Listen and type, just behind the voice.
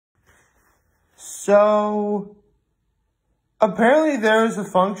So, apparently there's a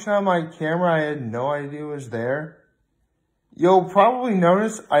function on my camera I had no idea was there. You'll probably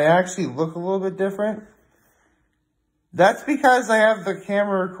notice I actually look a little bit different. That's because I have the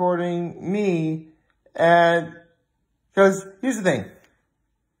camera recording me, and because here's the thing.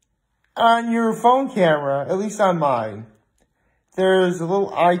 On your phone camera, at least on mine, there's a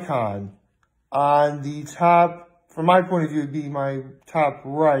little icon on the top, from my point of view, would be my top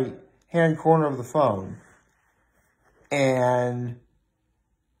right hand corner of the phone. And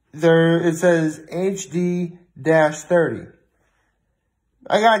there, it says HD-30.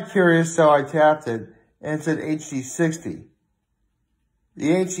 I got curious, so I tapped it, and it said HD60.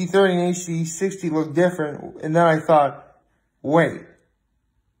 The HD30 and HD60 look different, and then I thought, wait,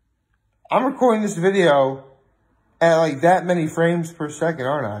 I'm recording this video at like that many frames per second,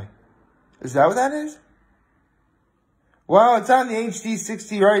 aren't I? Is that what that is? Well, it's on the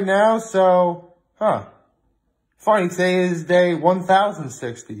HD60 right now, so, funny, today is day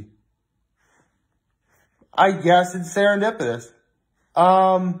 1060. I guess it's serendipitous.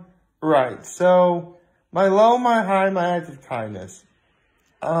 Right, so, my low, my high, my act of kindness.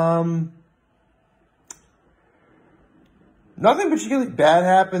 Nothing particularly bad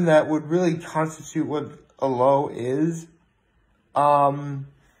happened that would really constitute what a low is. Man,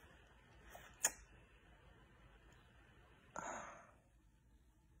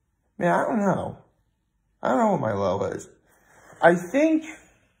 I don't know. I don't know what my low is. I think,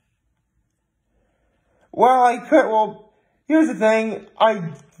 here's the thing.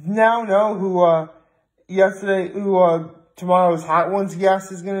 I now know who tomorrow's Hot Ones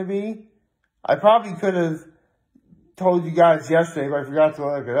guest is going to be. I probably could have told you guys yesterday, but I forgot to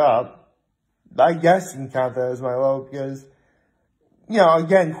look it up. I guess you can count that as my low because,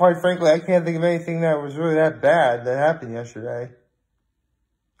 again, quite frankly, I can't think of anything that was really that bad that happened yesterday.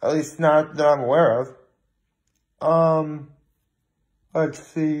 At least not that I'm aware of. Let's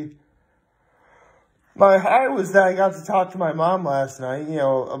see. My high was that I got to talk to my mom last night,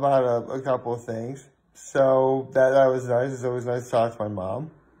 about a couple of things. So that was nice. It's always nice to talk to my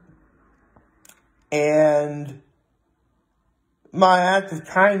mom. And my act of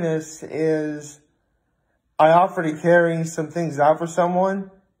kindness is I offered to carry some things out for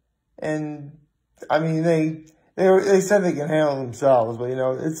someone. And, I mean, they said they can handle themselves. But,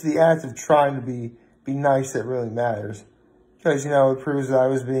 it's the act of trying to be nice that really matters. Because, it proves that I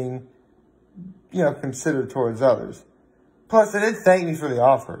was being, considered towards others. Plus, they did thank me for the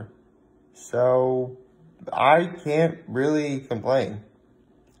offer. So, I can't really complain.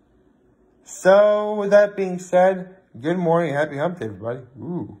 So, with that being said, good morning, happy hump day, everybody.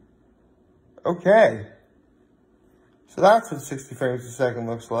 Ooh. Okay. So that's what 60 frames a second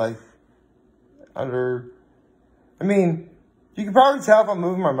looks like. You can probably tell if I'm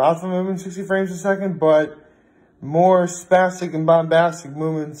moving my mouth, I'm moving 60 frames a second, but more spastic and bombastic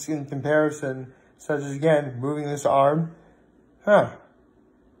movements in comparison, such as, again, moving this arm. That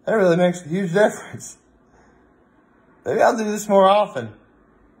really makes a huge difference. Maybe I'll do this more often.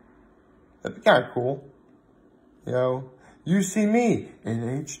 That'd be kind of cool. You see me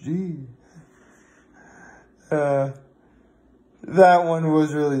in HD. That one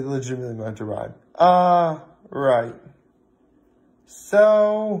was really legitimately meant to rhyme. Right.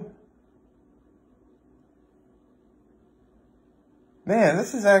 So, man,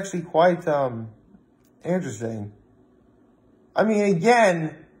 this is actually quite, interesting.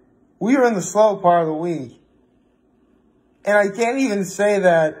 Again, we were in the slow part of the week. And I can't even say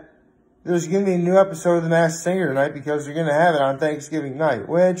that there's going to be a new episode of The Masked Singer tonight because they're going to have it on Thanksgiving night,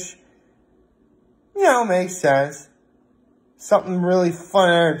 which, makes sense. Something really fun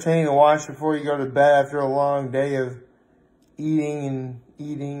and entertaining to watch before you go to bed after a long day of eating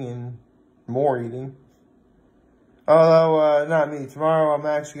and more eating. Although, not me. Tomorrow I'm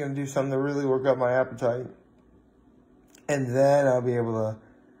actually going to do something to really work up my appetite. And then I'll be able to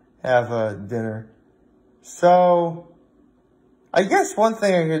have dinner. So, I guess one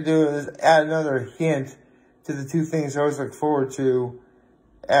thing I could do is add another hint to the two things I always look forward to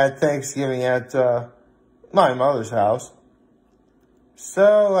at Thanksgiving at my mother's house.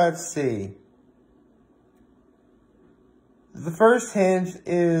 So, let's see. The first hint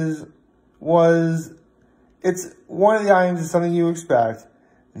it's one of the items is something you expect.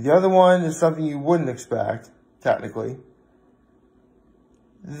 The other one is something you wouldn't expect, technically.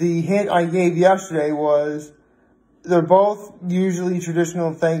 The hint I gave yesterday was they're both usually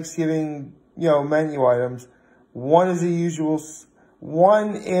traditional Thanksgiving, menu items. One is the usual.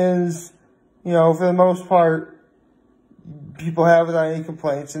 One is, for the most part, people have without any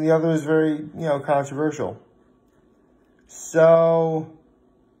complaints, and the other is very, controversial. So,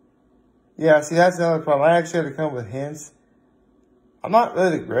 Yeah, see, that's another problem. I actually had to come up with hints. I'm not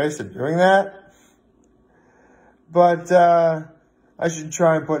really the greatest at doing that. But, I should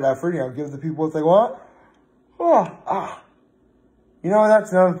try and put effort, give the people what they want.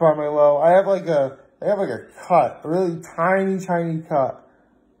 That's another part of my low. I have like a cut, a really tiny cut,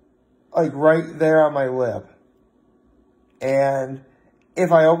 like right there on my lip. And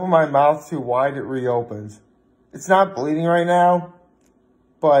if I open my mouth too wide, it reopens. It's not bleeding right now,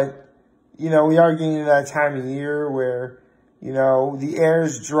 but, we are getting into that time of year where, the air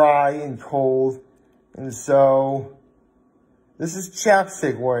is dry and cold. And so, this is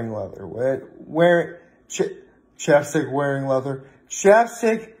chapstick wearing leather. Chapstick wearing leather.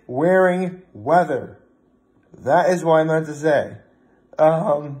 Chapstick wearing weather. That is what I meant to say.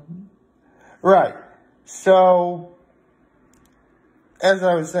 Right. So, as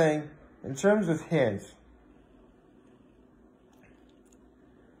I was saying, in terms of hints,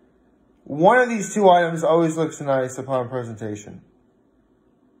 one of these two items always looks nice upon presentation.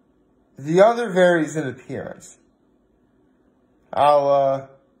 The other varies in appearance. I'll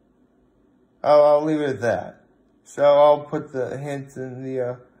leave it at that. So I'll put the hint in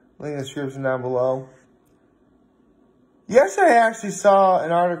the link in the description down below. Yesterday I actually saw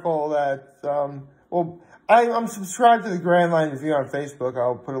an article that, I'm subscribed to the Grandline review on Facebook.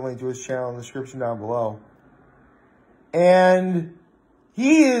 I'll put a link to his channel in the description down below. And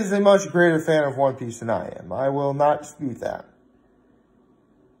he is a much greater fan of One Piece than I am. I will not dispute that.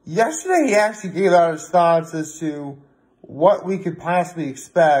 Yesterday he actually gave out his thoughts as to what we could possibly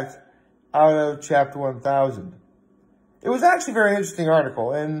expect out of Chapter 1000. It was actually a very interesting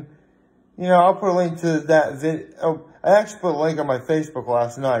article, and, I'll put a link to that video. I actually put a link on my Facebook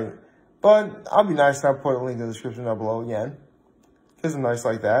last night, but I'll be nice and I'll put a link in the description down below again, because I'm nice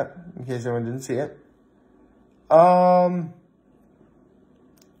like that, in case anyone didn't see it.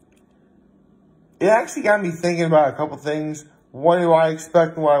 It actually got me thinking about a couple things. What do I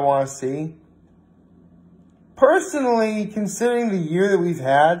expect and what I want to see? Personally, considering the year that we've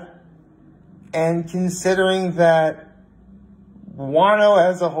had, and considering that Wano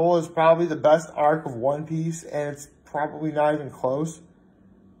as a whole is probably the best arc of One Piece, and it's probably not even close,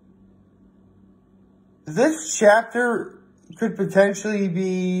 this chapter could potentially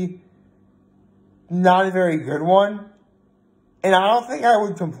be not a very good one, and I don't think I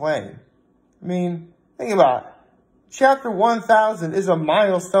would complain. I mean, think about it. Chapter 1000 is a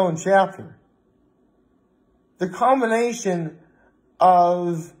milestone chapter. The combination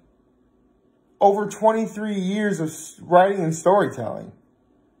of over 23 years of writing and storytelling.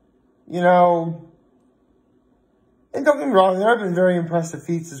 And don't get me wrong, there have been very impressive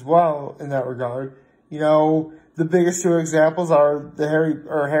feats as well in that regard. The biggest two examples are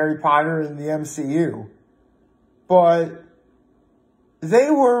Harry Potter and the MCU. But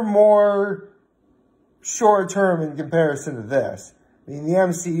they were more short term in comparison to this. I mean, the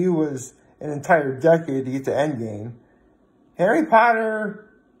MCU was an entire decade to get to Endgame. Harry Potter,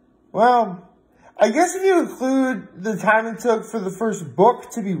 well, I guess if you include the time it took for the first book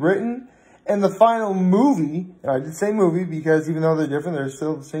to be written and the final movie, and I did say movie because even though they're different, they're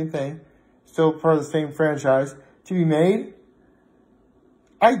still the same thing, still part of the same franchise, to be made,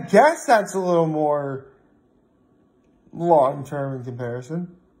 I guess that's a little more long-term in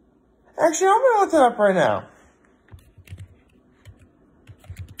comparison. Actually, I'm going to look that up right now.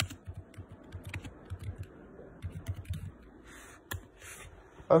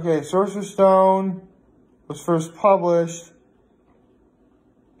 Okay, Sorcerer's Stone was first published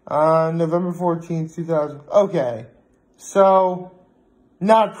on November 14th, 2000. Okay, so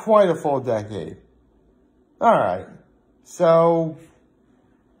not quite a full decade. All right, so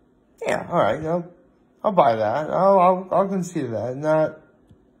yeah, all right, I'll buy that. I'll concede that. Not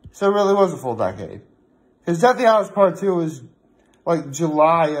so it really was a full decade, because Deathly Hallows Part 2 was like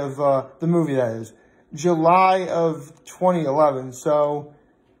July of the movie, that is July of 2011. So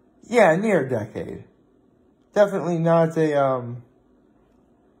yeah, near a decade. Definitely not a,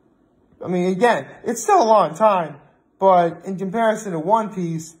 I mean, again, it's still a long time, but in comparison to One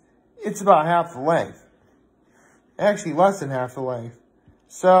Piece, it's about half the length. Actually, less than half the length.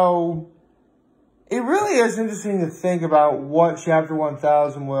 So, it really is interesting to think about what Chapter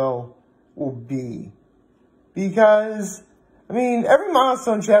 1000 will be. Because, I mean, every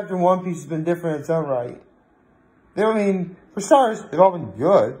milestone chapter in One Piece has been different in its own right. I mean, for starters, they've all been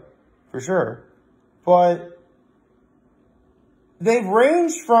good, for sure. But they've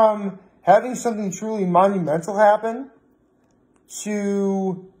ranged from having something truly monumental happen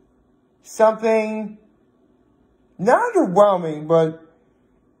to something not underwhelming, but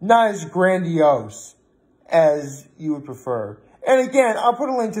not as grandiose as you would prefer. And again, I'll put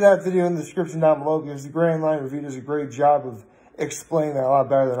a link to that video in the description down below because the Grandline review does a great job of explaining that a lot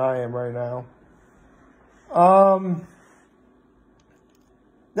better than I am right now.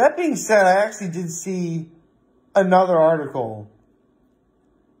 That being said, I actually did see another article.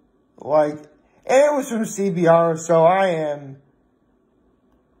 And it was from CBR, so I am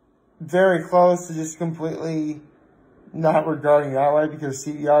very close to just completely not regarding that way because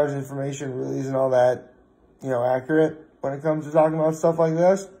CBR's information really isn't all that, accurate when it comes to talking about stuff like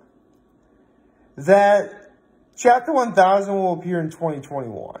this. That Chapter 1000 will appear in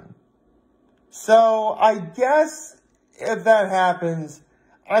 2021. So I guess if that happens,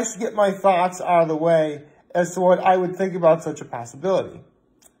 I should get my thoughts out of the way as to what I would think about such a possibility.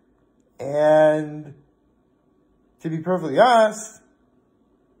 And to be perfectly honest,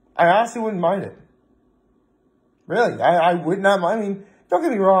 I honestly wouldn't mind it. Really, I would not mind. I mean, don't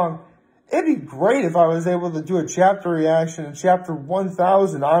get me wrong. It'd be great if I was able to do a chapter reaction in Chapter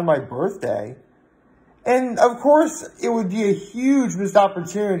 1000 on my birthday. And, of course, it would be a huge missed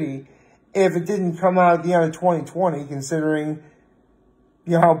opportunity if it didn't come out at the end of 2020, considering,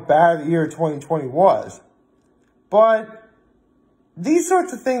 how bad the year 2020 was. But these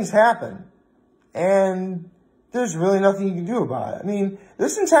sorts of things happen, and there's really nothing you can do about it. I mean,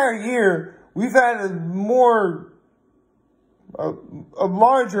 this entire year, we've had a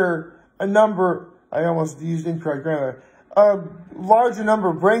larger number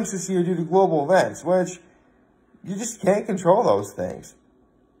of breaks this year due to global events, which you just can't control those things.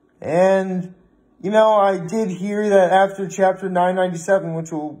 And, I did hear that after Chapter 997,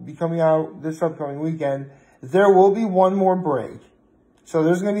 which will be coming out this upcoming weekend, there will be one more break. So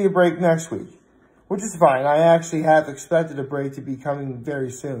there's going to be a break next week, which is fine. I actually have expected a break to be coming very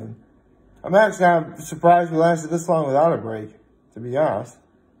soon. I'm actually kind of surprised we lasted this long without a break, to be honest.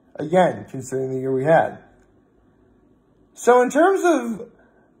 Again, considering the year we had. So in terms of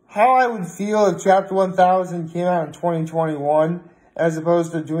how I would feel if Chapter 1000 came out in 2021, as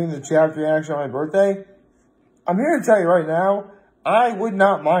opposed to doing the chapter reaction on my birthday, I'm here to tell you right now, I would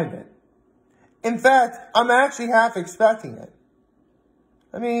not mind it. In fact, I'm actually half expecting it.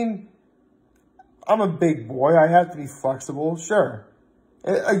 I mean, I'm a big boy. I have to be flexible, sure.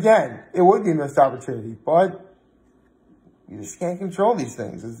 Again, it would be a missed opportunity, but you just can't control these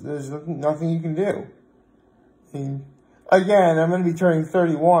things. There's nothing you can do. I mean, again, I'm going to be turning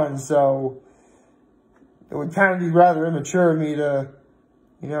 31, so it would kind of be rather immature of me to,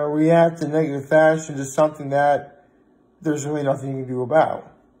 react in negative fashion to something that there's really nothing you can do about.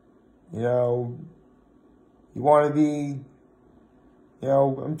 You want to be,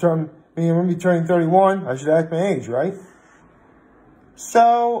 I'm going to be turning 31. I should act my age, right?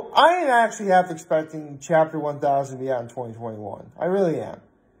 So I am actually half expecting Chapter 1000 to be out in 2021. I really am.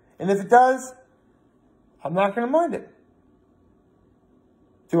 And if it does, I'm not going to mind it.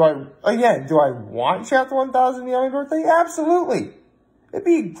 Do I want Chapter 1000 to be on my birthday? Absolutely. It'd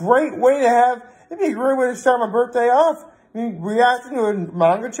be a great way to start my birthday off. I mean, reacting to a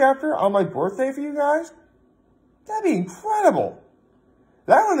manga chapter on my birthday for you guys? That'd be incredible.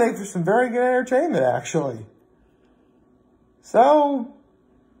 That would make for some very good entertainment, actually. So,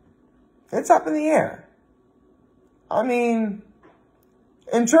 it's up in the air. I mean,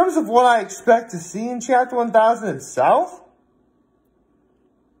 in terms of what I expect to see in Chapter 1000 itself,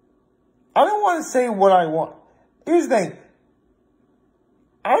 I don't want to say what I want. Here's the thing.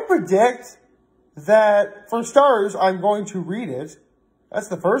 I predict that, for starters, I'm going to read it. That's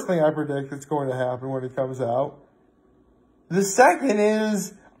the first thing I predict that's going to happen when it comes out. The second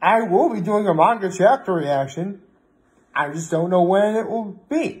is I will be doing a manga chapter reaction. I just don't know when it will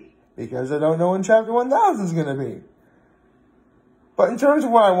be, because I don't know when Chapter 1000 is going to be. But in terms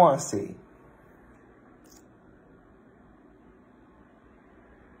of what I want to see,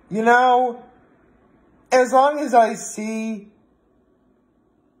 as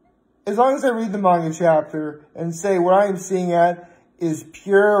long as I read the manga chapter and say what I am seeing at is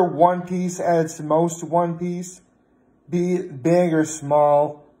pure One Piece at its most One Piece, be it big or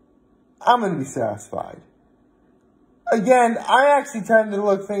small, I'm going to be satisfied. Again, I actually tend to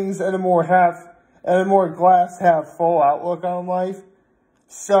look things at a more glass half full outlook on life.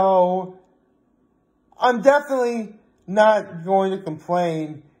 So I'm definitely not going to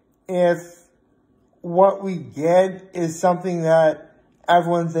complain if what we get is something that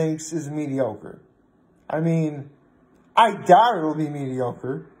everyone thinks is mediocre. I mean, I doubt it'll be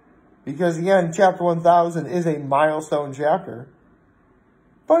mediocre because, again, Chapter 1000 is a milestone chapter.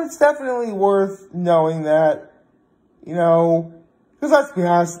 But it's definitely worth knowing that, because let's be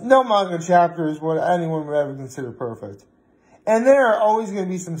honest, no manga chapter is what anyone would ever consider perfect. And there are always going to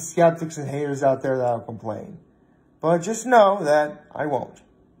be some skeptics and haters out there that'll complain. But just know that I won't.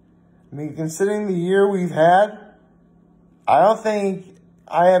 I mean, considering the year we've had, I don't think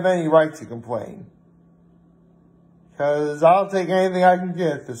I have any right to complain. Because I'll take anything I can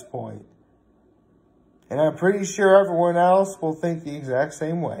get at this point. And I'm pretty sure everyone else will think the exact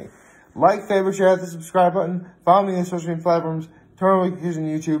same way. Like, favorite, share, hit the subscribe button. Follow me on social media platforms. Turn on notifications on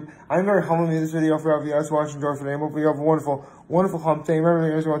YouTube. I'm very humble to make this video for all of you guys watching. Enjoy for today. Hopefully you have a wonderful, wonderful hump day. Remember,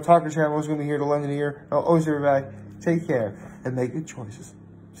 you guys want to talk to the channel. I'm always going to be here to lend an ear. I'll always be back. Take care and make good choices.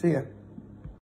 See ya.